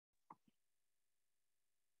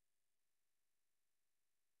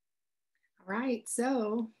right,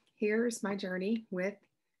 so here's my journey with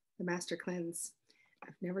the Master Cleanse.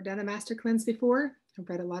 I've never done a Master Cleanse before. I've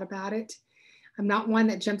read a lot about it. I'm not one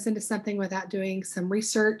that jumps into something without doing some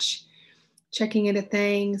research, checking into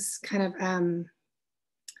things,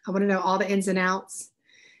 I want to know all the ins and outs,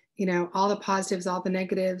 all the positives, all the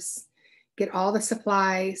negatives, get all the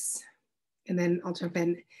supplies, and then I'll jump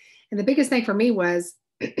in. And the biggest thing for me was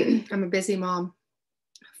I'm a busy mom,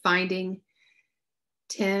 finding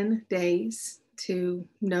 10 days to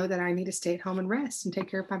know that I need to stay at home and rest and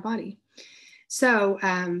take care of my body. So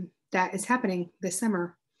that is happening this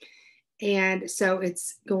summer. And so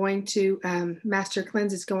it's going to, Master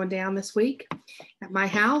Cleanse is going down this week at my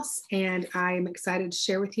house, and I'm excited to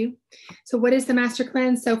share with you. So what is the Master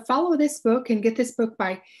Cleanse? So follow this book and get this book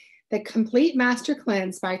by The Complete Master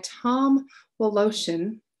Cleanse by Tom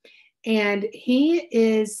Woloshin. And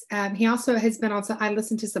he also has been on I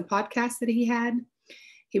listened to some podcasts that he had.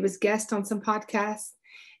 He was guest on some podcasts.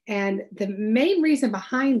 And the main reason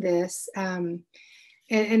behind this, and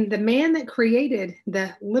the man that created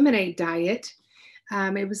the lemonade diet,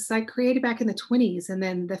 it was like created back in the 20s and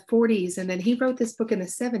then the 40s. And then he wrote this book in the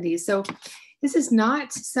 70s. So this is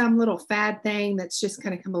not some little fad thing that's just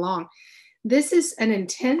kind of come along. This is an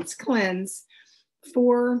intense cleanse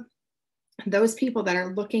for those people that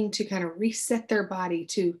are looking to kind of reset their body,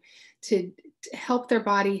 to help their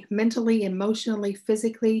body mentally, emotionally,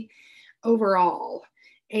 physically, overall.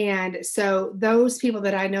 And so those people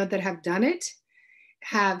that I know that have done it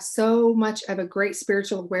have so much of a great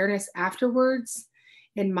spiritual awareness afterwards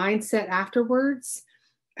and mindset afterwards.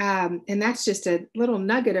 And that's just a little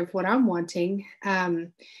nugget of what I'm wanting.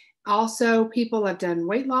 Also, people have done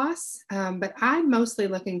weight loss, but I'm mostly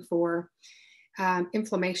looking for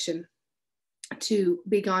inflammation to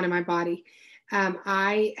be gone in my body.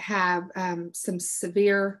 I have some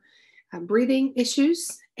severe breathing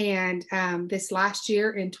issues, and this last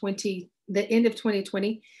year in the end of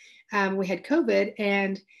 2020, we had COVID,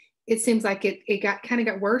 and it seems like it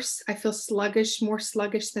got worse. I feel sluggish, more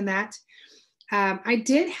sluggish than that. I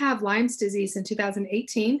did have Lyme's disease in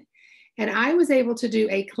 2018, and I was able to do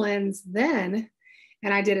a cleanse then,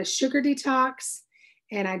 and I did a sugar detox,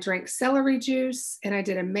 and I drank celery juice, and I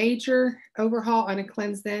did a major overhaul on a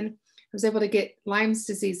cleanse then. I was able to get Lyme's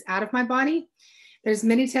disease out of my body. There's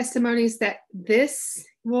many testimonies that this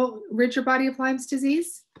will rid your body of Lyme's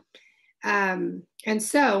disease. And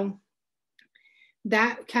so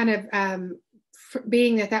that kind of,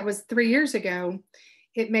 being that was 3 years ago,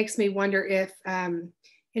 it makes me wonder if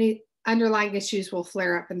any underlying issues will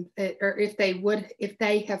flare up, or if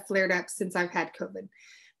they have flared up since I've had COVID.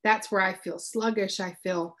 That's where I feel sluggish. I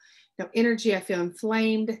feel no energy. I feel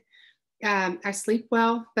inflamed. I sleep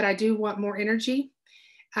well, but I do want more energy.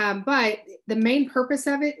 But the main purpose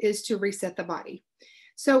of it is to reset the body.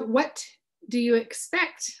 So what do you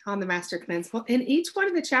expect on the Master Cleanse? Well, in each one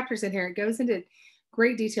of the chapters in here, it goes into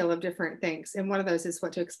great detail of different things. And one of those is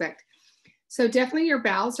what to expect. So definitely your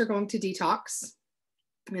bowels are going to detox.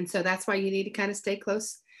 And so that's why you need to kind of stay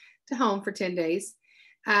close to home for 10 days.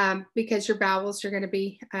 Because your bowels are going to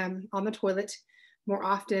be on the toilet more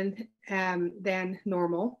often than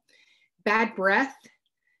normal. Bad breath.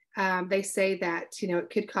 They say that, it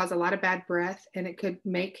could cause a lot of bad breath, and it could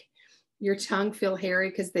make your tongue feel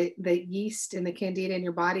hairy because the yeast and the candida in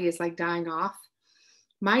your body is like dying off.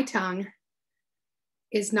 My tongue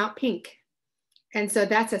is not pink. And so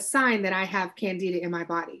that's a sign that I have candida in my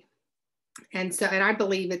body. And I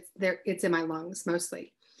believe it's in my lungs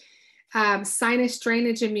mostly. Sinus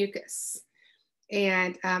drainage and mucus.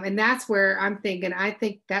 And that's where I'm thinking, I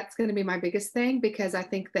think that's going to be my biggest thing, because I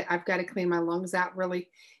think that I've got to clean my lungs out really,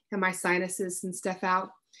 and my sinuses and stuff out.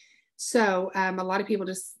 So a lot of people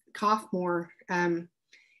just cough more, and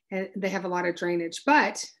they have a lot of drainage.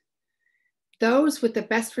 But those with the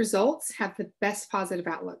best results have the best positive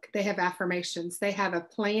outlook. They have affirmations. They have a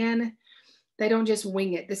plan. They don't just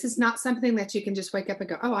wing it. This is not something that you can just wake up and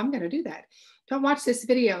go, oh, I'm going to do that. Don't watch this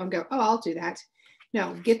video and go, oh, I'll do that.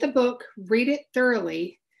 No, get the book, read it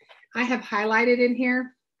thoroughly. I have highlighted in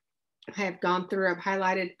here. I have gone through, I've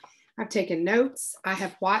highlighted, I've taken notes. I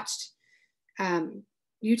have watched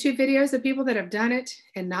YouTube videos of people that have done it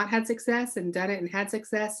and not had success, and done it and had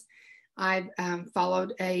success. I've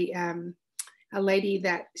followed a lady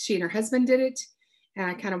that she and her husband did it, and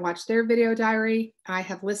I kind of watched their video diary. I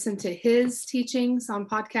have listened to his teachings on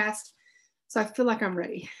podcast. So I feel like I'm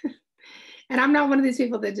ready. And I'm not one of these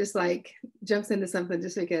people that just like jumps into something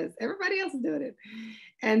just because everybody else is doing it.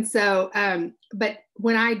 And so, but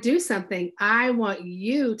when I do something, I want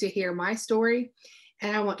you to hear my story,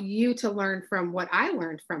 and I want you to learn from what I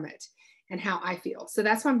learned from it and how I feel. So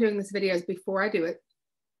that's why I'm doing this video, is before I do it,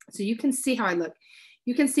 So you can see how I look.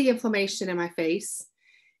 You can see inflammation in my face.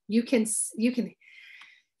 You can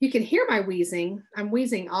hear my wheezing. I'm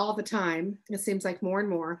wheezing all the time. It seems like more and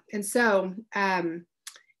more. And so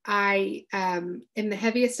I am the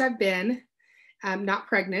heaviest I've been. I'm not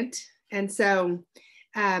pregnant. And so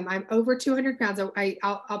I'm over 200 pounds.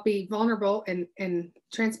 I'll be vulnerable and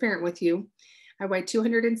transparent with you. I weigh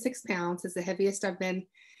 206 pounds. It's the heaviest I've been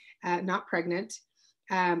not pregnant.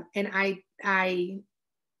 And I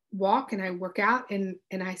walk and I work out and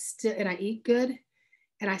I eat good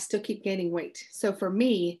and I still keep gaining weight. So for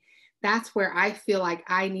me, that's where I feel like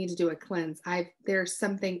I need to do a cleanse. There's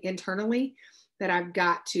something internally that I've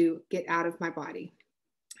got to get out of my body.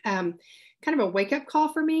 Kind of a wake up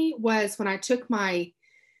call for me was when I took my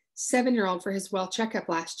 7-year-old for his well checkup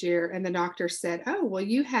last year. And the doctor said, oh, well,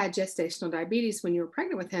 you had gestational diabetes when you were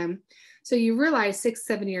pregnant with him. So you realize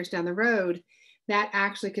 6-7 years down the road, that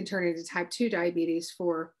actually can turn into type 2 diabetes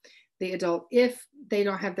for the adult if they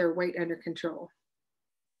don't have their weight under control.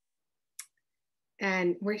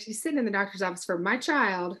 And where she's sitting in the doctor's office for my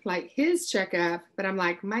child, like his checkup, but I'm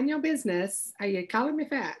like, mind your business. Are you calling me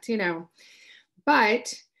fat? You know,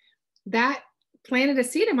 but that planted a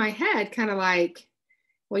seed in my head, kind of like,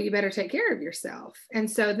 well, you better take care of yourself. And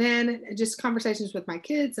so then just conversations with my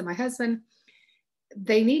kids and my husband,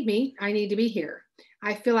 they need me. I need to be here.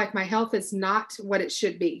 I feel like my health is not what it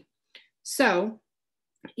should be. So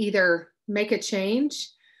either make a change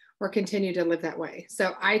or continue to live that way.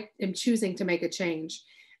 So I am choosing to make a change.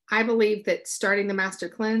 I believe that starting the Master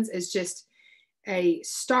Cleanse is just a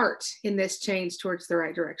start in this change towards the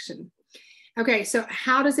right direction. Okay, so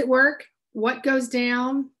how does it work? What goes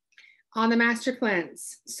down on the Master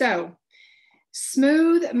Cleanse? So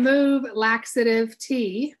Smooth Move Laxative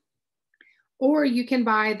Tea, or you can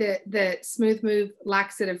buy the Smooth Move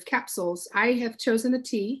Laxative capsules. I have chosen the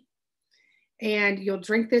tea, and you'll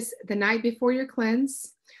drink this the night before your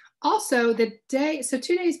cleanse. Also the day, so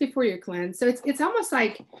 2 days before your cleanse. So it's almost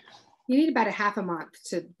like you need about a half a month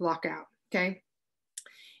to block out, okay?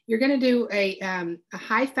 You're gonna do a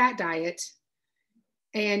high fat diet,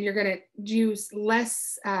 and you're gonna use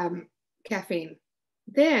less caffeine.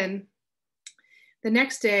 Then the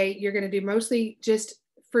next day, you're gonna do mostly just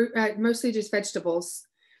fruit, mostly just vegetables,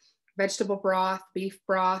 vegetable broth, beef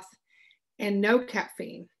broth, and no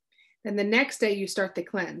caffeine. Then the next day you start the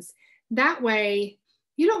cleanse. That way,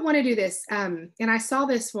 you don't want to do this. And I saw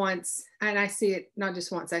this once, and I see it not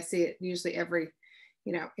just once, I see it usually every,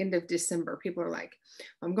 end of December. People are like,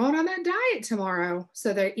 I'm going on that diet tomorrow.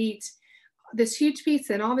 So they eat this huge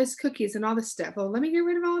pizza and all this cookies and all this stuff. Oh, let me get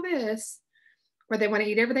rid of all this. Or they want to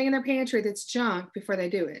eat everything in their pantry that's junk before they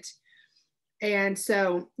do it. And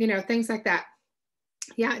so, things like that.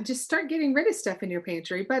 Yeah, just start getting rid of stuff in your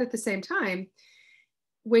pantry. But at the same time,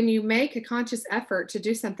 when you make a conscious effort to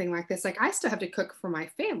do something like this, like I still have to cook for my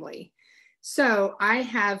family. So I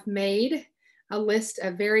have made a list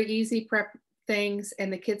of very easy prep things,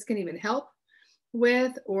 and the kids can even help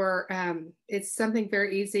with, or it's something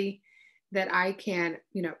very easy that I can,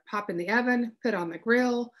 pop in the oven, put on the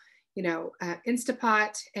grill,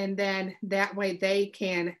 Instapot, and then that way they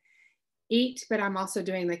can eat, but I'm also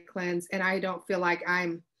doing the cleanse, and I don't feel like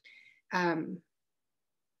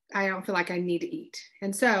I don't feel like I need to eat.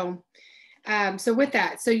 And so, so with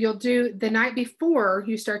that, so you'll do the night before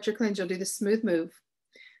you start your cleanse, you'll do the Smooth Move.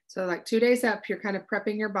 So like 2 days up, you're kind of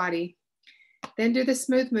prepping your body, then do the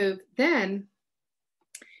Smooth Move. Then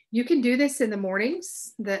you can do this in the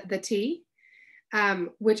mornings, the tea,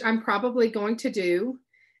 which I'm probably going to do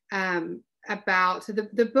about,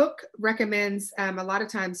 the book recommends a lot of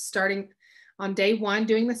times starting on day 1,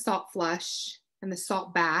 doing the salt flush and the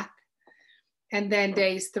salt bath. And then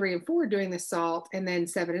days 3 and 4 doing the salt, and then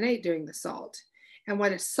 7 and 8 doing the salt. And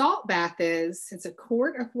what a salt bath is, it's a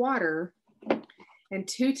quart of water and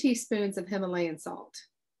 2 teaspoons of Himalayan salt.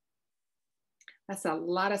 That's a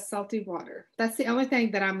lot of salty water. That's the only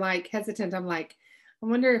thing that I'm like hesitant. I'm like, I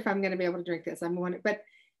wonder if I'm going to be able to drink this. But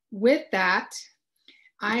with that,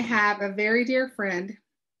 I have a very dear friend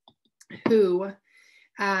who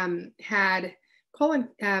had colon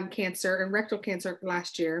cancer and rectal cancer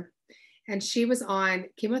last year. And she was on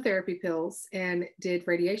chemotherapy pills and did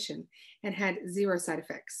radiation and had 0 side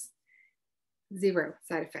effects. 0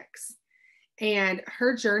 side effects. And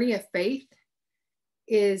her journey of faith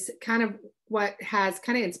is kind of what has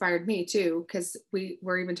kind of inspired me too, because we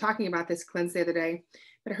were even talking about this cleanse the other day.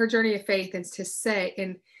 But her journey of faith is to say,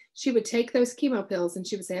 and she would take those chemo pills and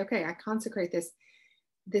she would say, okay, I consecrate this.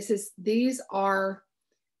 These are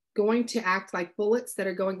going to act like bullets that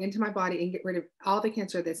are going into my body and get rid of all the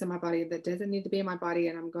cancer that's in my body that doesn't need to be in my body.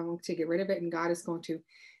 And I'm going to get rid of it. And God is going to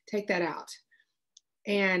take that out.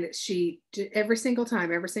 And she did every single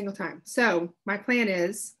time, every single time. So my plan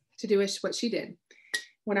is to do what she did.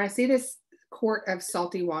 When I see this quart of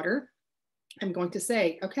salty water, I'm going to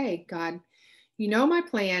say, okay, God, you know my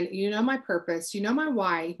plan, you know my purpose, you know my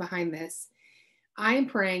why behind this. I am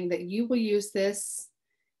praying that you will use this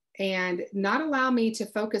and not allow me to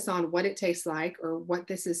focus on what it tastes like or what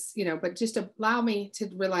this is, but just allow me to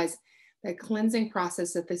realize the cleansing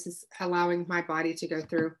process that this is allowing my body to go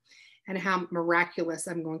through and how miraculous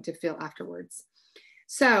I'm going to feel afterwards.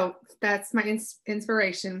 So that's my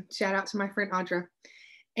inspiration. Shout out to my friend Audra.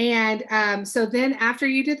 And so then after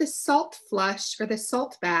you do the salt flush or the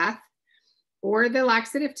salt bath or the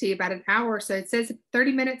laxative tea, about an hour or so, it says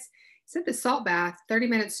 30 minutes, it said the salt bath, 30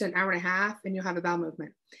 minutes to an hour and a half, and you'll have a bowel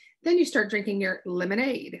movement. Then you start drinking your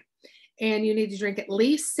lemonade, and you need to drink at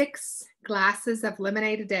least 6 glasses of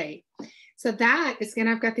lemonade a day. So that is going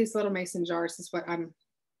to, I've got these little mason jars, is what I'm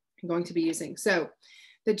going to be using. So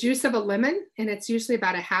the juice of a lemon, and it's usually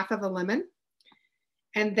about a half of a lemon.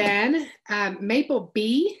 And then maple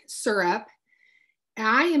bee syrup.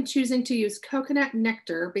 I am choosing to use coconut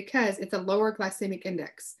nectar because it's a lower glycemic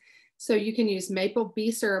index. So you can use maple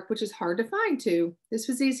bee syrup, which is hard to find too. This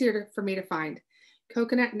was easier for me to find.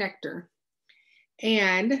 Coconut nectar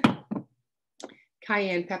and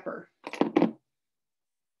cayenne pepper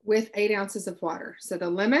with 8 ounces of water. So the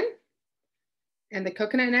lemon and the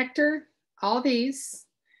coconut nectar, all these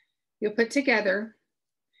you'll put together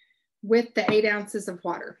with the 8 ounces of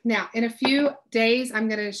water. Now, in a few days, I'm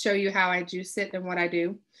going to show you how I juice it and what I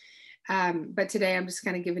do. But today I'm just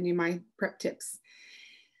kind of giving you my prep tips.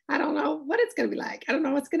 I don't know what it's going to be like. I don't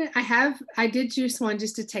know what's going to, I did juice one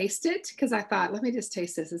just to taste it because I thought, let me just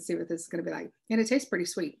taste this and see what this is going to be like. And it tastes pretty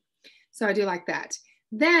sweet. So I do like that.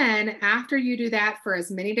 Then after you do that for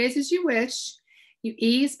as many days as you wish, you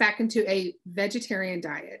ease back into a vegetarian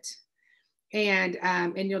diet. And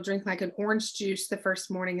you'll drink like an orange juice the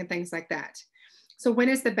first morning and things like that. So when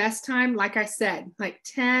is the best time? Like I said, like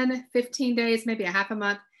 10, 15 days, maybe a half a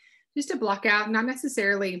month, just to block out, not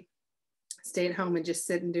necessarily stay at home and just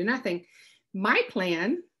sit and do nothing. My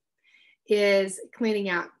plan is cleaning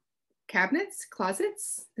out cabinets,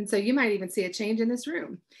 closets. And so you might even see a change in this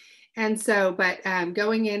room. And so, but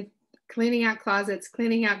going in, cleaning out closets,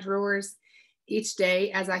 cleaning out drawers each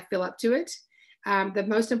day as I feel up to it. The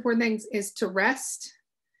most important thing is to rest,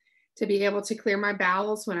 to be able to clear my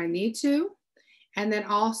bowels when I need to, and then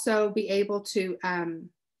also be able to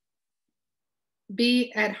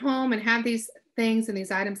be at home and have these things and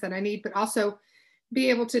these items that I need, but also be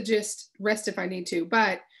able to just rest if I need to.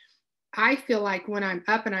 But I feel like when I'm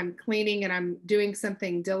up and I'm cleaning and I'm doing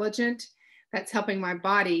something diligent, that's helping my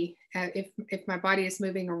body. If my body is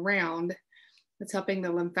moving around, it's helping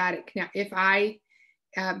the lymphatic. Now, if I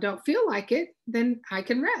don't feel like it, then I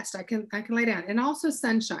can rest. I can lay down. And also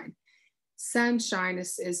sunshine. Sunshine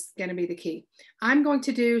is going to be the key. I'm going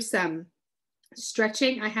to do some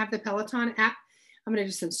stretching. I have the Peloton app. I'm going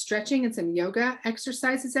to do some stretching and some yoga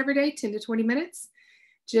exercises every day, 10 to 20 minutes,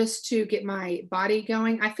 just to get my body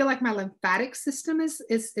going. I feel like my lymphatic system is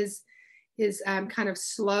kind of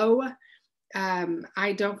slow.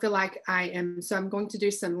 I don't feel like I am. So I'm going to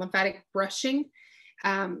do some lymphatic brushing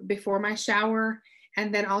before my shower,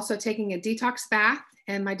 and then also taking a detox bath.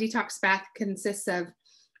 And my detox bath consists of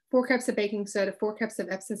 4 cups of baking soda, 4 cups of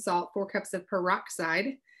Epsom salt, 4 cups of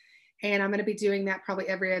peroxide. And I'm going to be doing that probably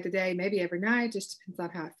every other day, maybe every night, just depends on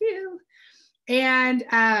how I feel.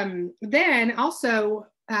 And then also,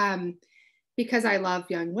 because I love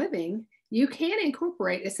Young Living, you can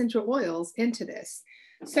incorporate essential oils into this.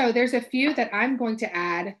 So there's a few that I'm going to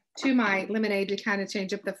add to my lemonade to kind of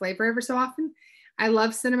change up the flavor ever so often. I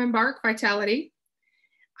love cinnamon bark vitality.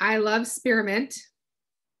 I love spearmint.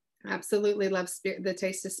 Absolutely love the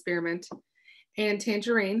taste of spearmint and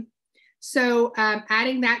tangerine. So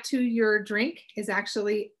adding that to your drink is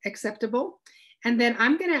actually acceptable. And then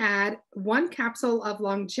I'm going to add 1 capsule of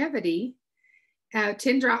longevity,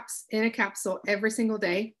 10 drops in a capsule every single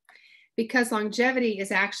day, because longevity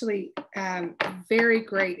is actually very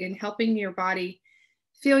great in helping your body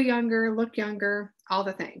feel younger, look younger, all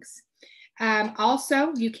the things.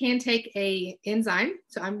 Also, you can take a enzyme.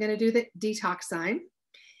 So I'm going to do the detoxzyme.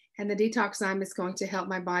 And the detoxzyme is going to help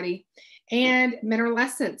my body. And mineral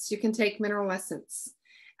essence, you can take mineral essence.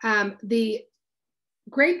 The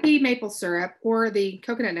grape bee maple syrup or the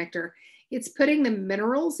coconut nectar, it's putting the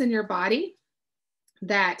minerals in your body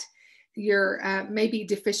that you're maybe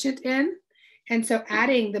deficient in. And so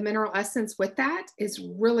adding the mineral essence with that is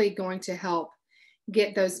really going to help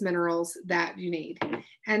get those minerals that you need.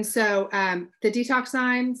 And so the detox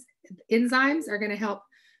enzymes are going to help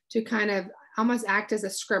to kind of almost act as a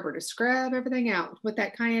scrubber to scrub everything out with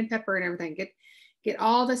that cayenne pepper and everything. Get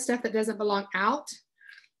all the stuff that doesn't belong out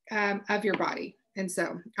of your body. And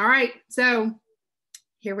so, all right, so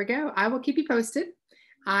here we go. I will keep you posted.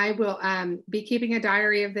 I will be keeping a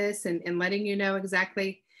diary of this and letting you know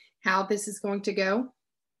exactly how this is going to go.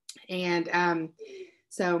 And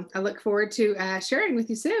so I look forward to sharing with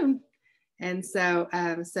you soon. And so,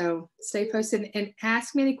 so stay posted and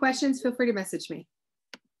ask me any questions. Feel free to message me.